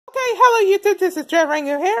Okay, hello YouTube, this is Jeff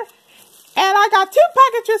Rango here. And I got 2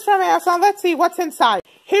 packages from Amazon. Let's see what's inside.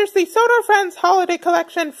 Here's the Sodor Friends Holiday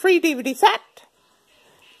Collection free DVD set.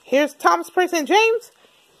 Here's Thomas Percy & James.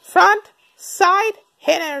 Front, side,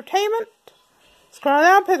 hit entertainment. Scroll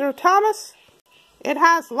down, Pedro Thomas. It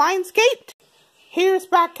has Lionsgate. Here's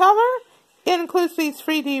back cover. It includes these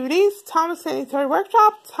free DVDs. Thomas and the Toy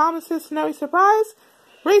Workshop. Thomas's Snowy Surprise.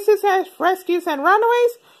 Races, Rescues, and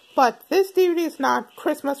Runaways. But this DVD is not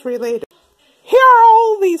Christmas related. Here are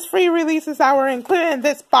all these free releases that were included in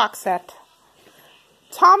this box set.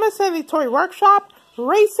 Thomas and the Toy Workshop,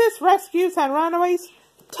 Races, Rescues, and Runaways,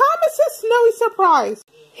 Thomas's Snowy Surprise.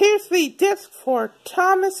 Here's the disc for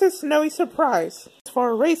Thomas's Snowy Surprise. It's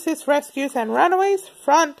for Races, Rescues, and Runaways,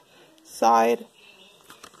 front, side,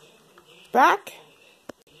 back.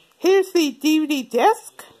 Here's the DVD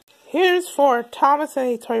disc. Here's for Thomas and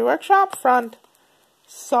the Toy Workshop, front,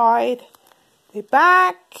 side, the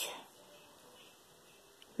back.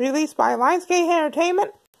 Released by Lionsgate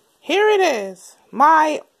Entertainment. Here it is,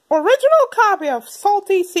 my original copy of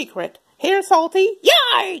Salty Secret. Here's Salty,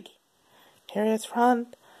 yay! Here is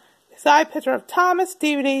front, the side picture of Thomas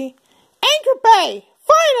DVD. Anchor Bay,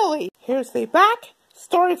 finally! Here's the back,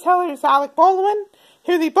 storyteller is Alec Baldwin.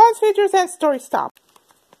 Here are the bonus features and story stop.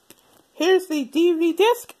 Here's the DVD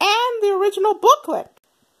disc and the original booklet.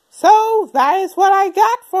 So, that is what I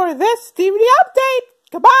got for this DVD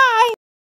update. Goodbye!